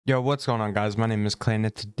Yo, what's going on, guys? My name is Clay, and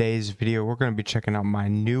in today's video we're going to be checking out my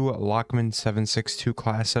new Lachmann 762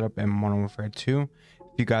 class setup in Modern Warfare 2. If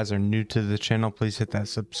you guys are new to the channel, please hit that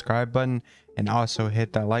subscribe button and also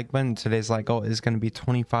hit that like button. Today's like goal is going to be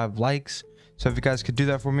 25 likes, so if you guys could do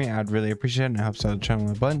that for me, I'd really appreciate it, and it helps out the channel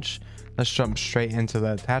a bunch. Let's jump straight into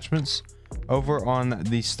the attachments. Over on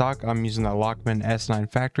the stock, I'm using the Lachmann S9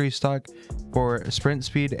 factory stock for sprint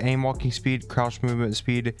speed, aim walking speed, crouch movement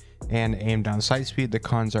speed, and aim down sight speed. The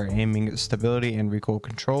cons are aiming stability and recoil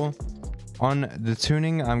control. On the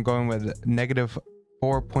tuning, I'm going with negative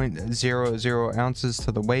 4.00 ounces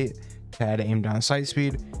to the weight to add aim down sight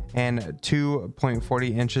speed, and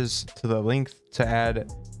 2.40 inches to the length to add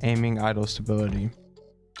aiming idle stability.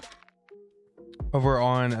 Over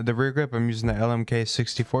on the rear grip, I'm using the LMK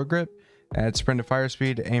 64 grip. Add sprint to fire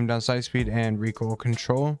speed, aim down sight speed, and recoil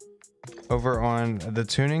control. Over on the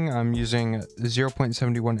tuning, I'm using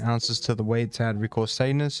 0.71 ounces to the weight to add recoil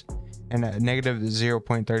steadiness, and a negative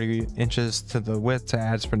 0.30 inches to the width to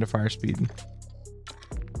add sprint to fire speed.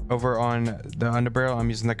 Over on the underbarrel, I'm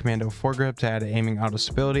using the Commando 4 grip to add aiming idle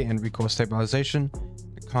stability and recoil stabilization.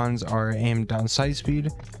 The cons are aim down sight speed.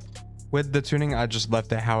 With the tuning, I just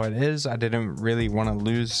left it how it is. I didn't really want to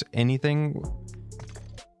lose anything.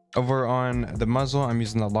 Over on the muzzle, I'm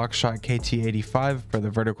using the Lockshot KT85 for the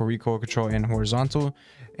vertical recoil control and horizontal,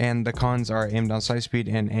 and the cons are aim down sight speed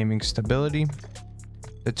and aiming stability.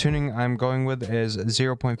 The tuning I'm going with is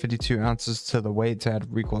 0.52 ounces to the weight to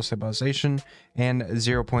add recoil stabilization, and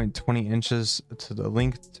 0.20 inches to the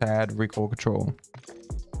length to add recoil control.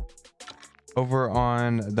 Over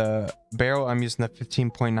on the barrel, I'm using the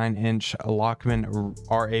 15.9 inch Lachmann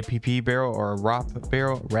RAPP barrel, or RAP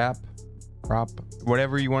barrel,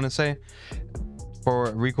 whatever you want to say,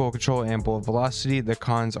 for recoil control and bullet velocity. The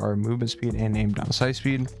cons are movement speed and aim down sight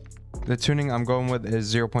speed. The tuning I'm going with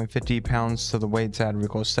is 0.50 pounds to the weight to add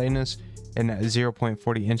recoil steadiness, and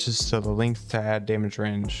 0.40 inches to the length to add damage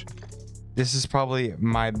range. This is probably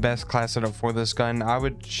my best class setup for this gun. I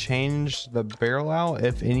would change the barrel out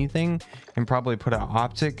if anything, and probably put an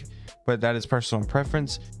optic, but that is personal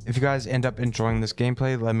preference. If you guys end up enjoying this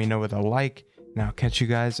gameplay, let me know with a like, and I'll catch you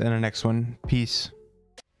guys in the next one. Peace.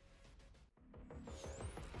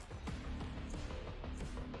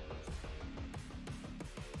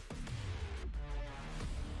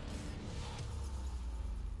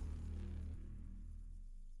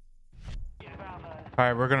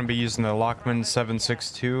 Alright, we're going to be using the Lachmann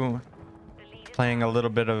 762, playing a little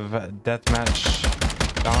bit of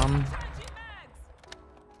deathmatch Dom.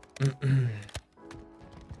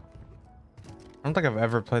 I don't think I've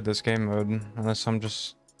ever played this game mode, unless I'm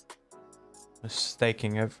just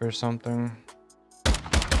mistaking it for something.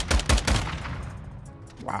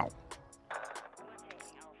 Wow.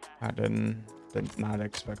 I did not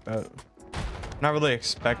expect that. Not really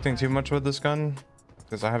expecting too much with this gun,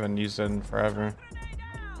 because I haven't used it in forever.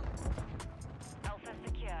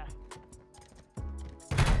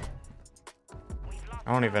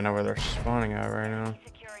 I don't even know where they're spawning at right now.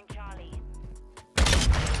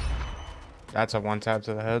 That's a one tap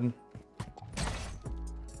to the head.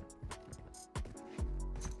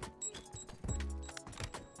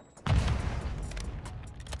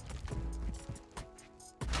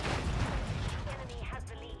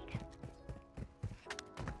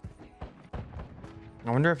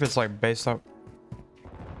 I wonder if it's like based off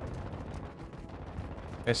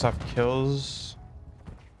kills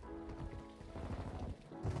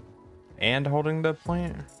and holding the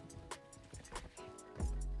point.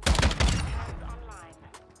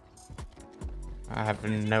 I have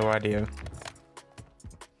no idea.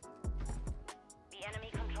 The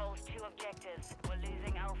enemy controls 2 objectives. We're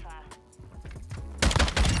losing Alpha.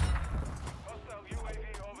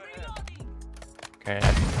 Okay.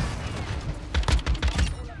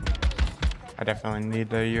 I definitely need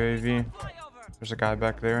the UAV. There's a guy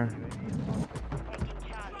back there.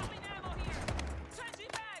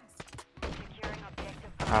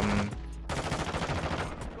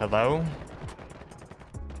 Hello?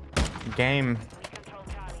 Game.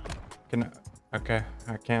 Okay,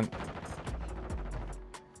 I can't.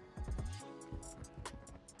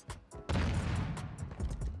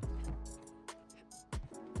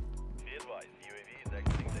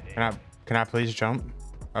 Can I please jump?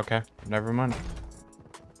 Okay, never mind.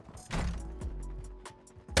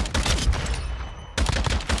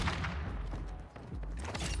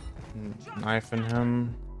 Knifing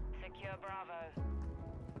him.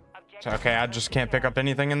 Okay, I just can't pick up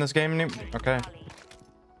anything in this game anymore. Okay.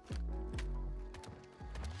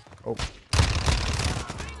 Oh.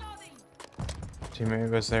 Teammate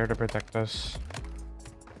was there to protect us.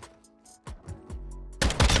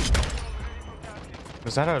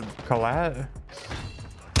 Was that a collat?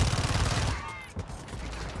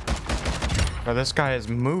 Bro, this guy is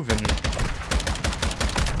moving.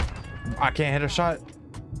 I can't hit a shot.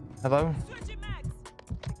 Hello?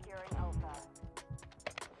 Securing Alpha.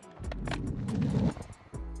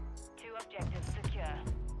 2 objectives secure.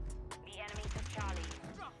 The enemy took Charlie.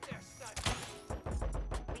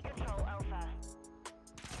 We control Alpha.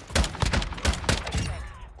 Taking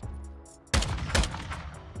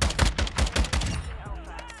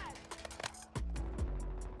Alpha.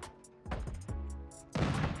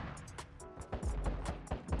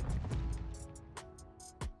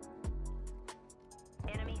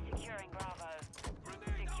 Enemy securing Bravo.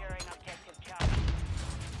 Securing objective Charlie.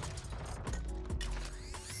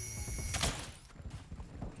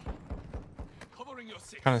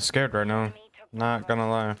 Kind of scared right now. Not gonna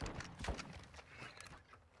lie.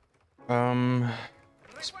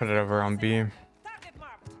 Let's put it over on B. Copy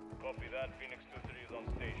that. Phoenix 2-3 is on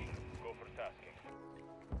station. Go for tasking.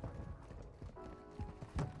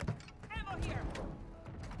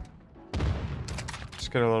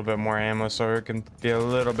 Just get a little bit more ammo so it can be a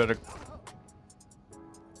little bit of.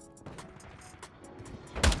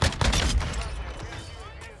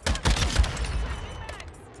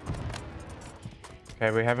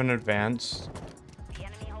 Okay, we haven't advanced. The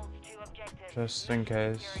enemy holds 2 objectives. Just in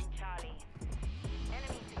case. Securing Charlie.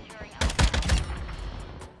 Enemy securing Alpha.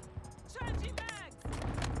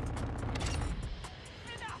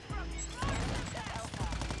 Alpha.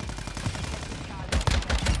 Charlie.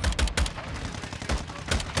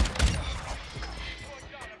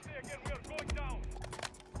 Going down.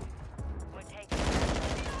 We're taking.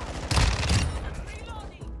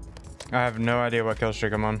 I have no idea what kill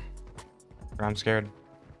streak I'm on. I'm scared.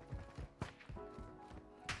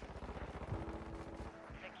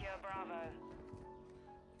 Secure Bravo.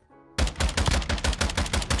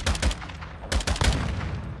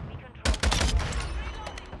 We control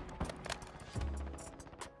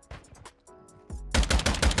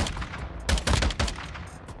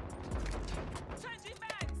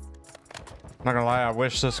Not gonna lie, I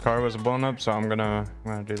wish this car was blown up, so I'm gonna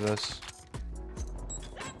do this.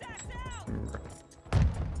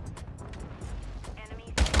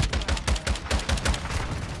 Enemy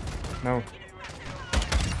No.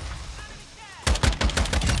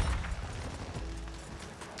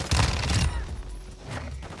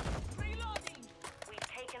 We've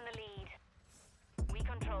taken the lead. We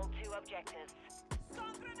control 2 objectives.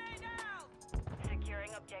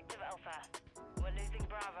 Securing objective Alpha. We're losing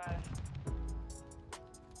Bravo.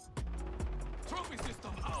 Trophy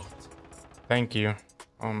system out. Thank you.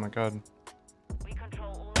 Oh my god. We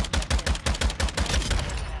control all objectives.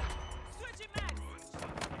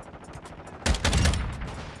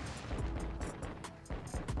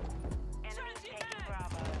 Enemy taking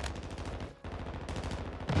Bravo.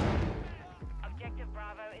 Objective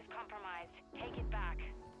Bravo is compromised. Take it back.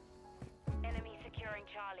 Enemy securing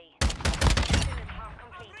Charlie. Mission is half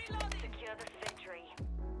complete. Secure this victory.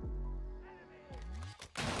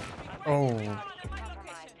 Oh. Charlie is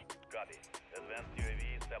compromised. Copy. Advanced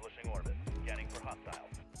UAV establishing orbit. Scanning for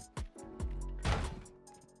hostiles.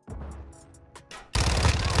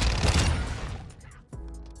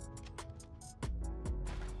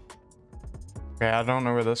 Okay, I don't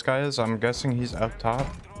know where this guy is. I'm guessing he's up top.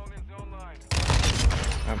 Drone in zone 9.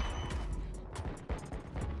 Yep.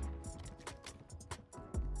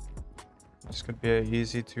 This could be an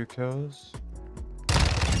easy 2 kills.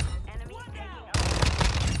 Enemy taking Alpha.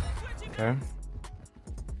 Okay. Enemy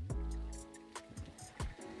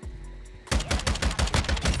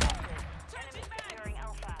securing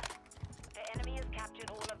Alpha. The enemy has captured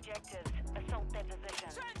all objectives. Assault their position.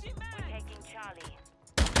 We're taking Charlie.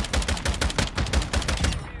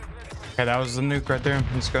 Okay, that was the nuke right there.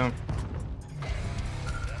 Let's go.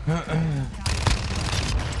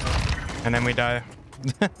 And then we die.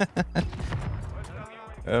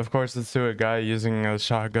 Of course, it's to a guy using a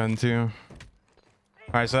shotgun too.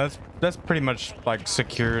 All right, so that's pretty much like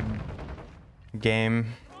secured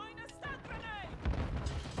game.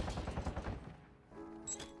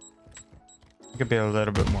 You could be a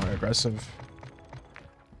little bit more aggressive.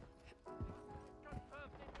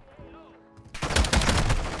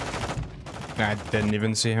 I didn't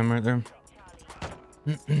even see him right there.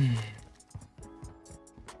 The enemy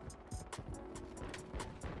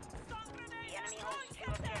holds 2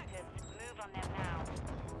 objectives. Move on them now.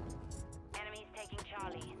 Enemies taking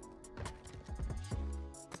Charlie.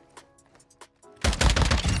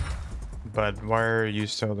 But why are you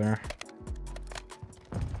still there?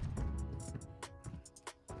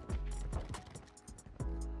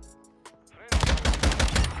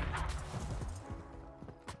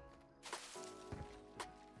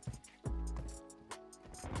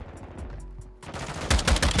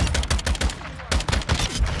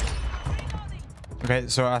 Okay,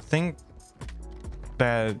 so I think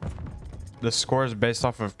that the score is based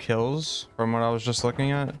off of kills from what I was just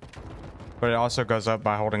looking at, but it also goes up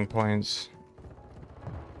by holding points.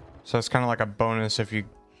 So it's kind of like a bonus if you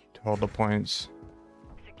hold the points.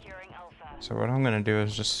 Securing Alpha. So what I'm gonna do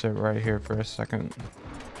is just sit right here for a second.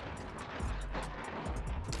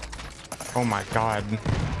 Oh my god.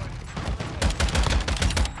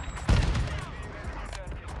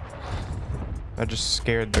 That just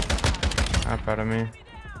scared the crap out of me.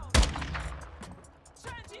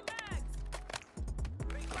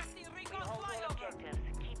 Hold all objectives.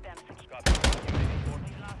 Keep them secure.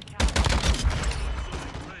 We've lost Charlie.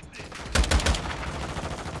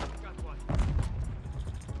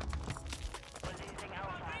 We're losing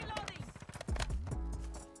Alpha.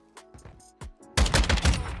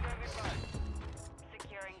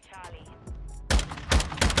 Securing Charlie.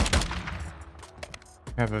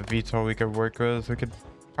 We have a VTOL we could work with. We could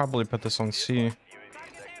probably put this on C. Enemy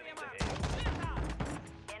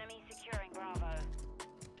securing Bravo.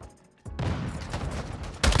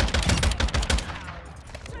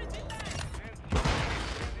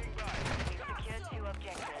 We've secured 2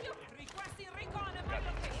 objectives.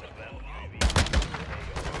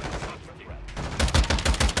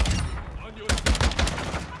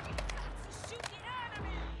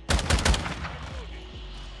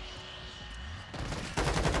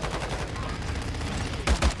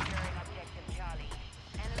 Securing objective Charlie.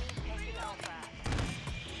 Enemies taking Alpha.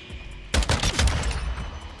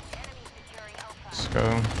 Enemy securing Alpha. Let's go.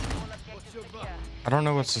 All objectives secure. I don't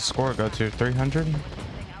know what's the score go to. 300? Losing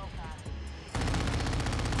Alpha.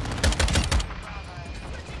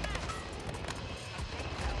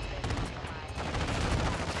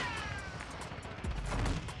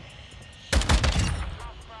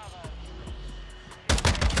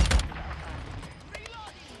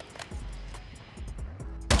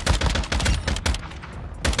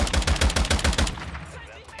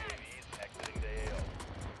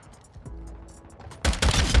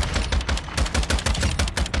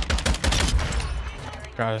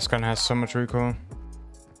 God, this gun has so much recoil.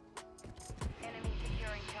 Enemy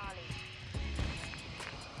securing Charlie.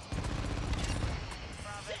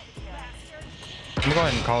 Bravo secure. I'm gonna go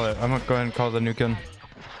ahead and call it. I'm gonna go ahead and call the new gun.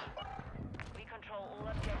 We control all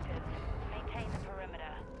objectives. Maintain the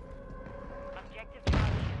perimeter. Objective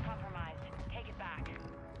Charlie is compromised. Take it back.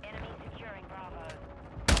 Enemy securing Bravo.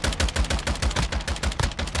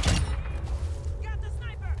 Got the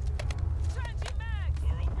sniper! Changing mags!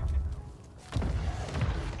 Enemy taking Bravo.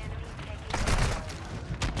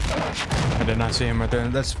 I did not see him right there.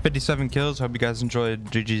 That's 57 kills. Hope you guys enjoyed.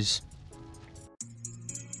 GG's.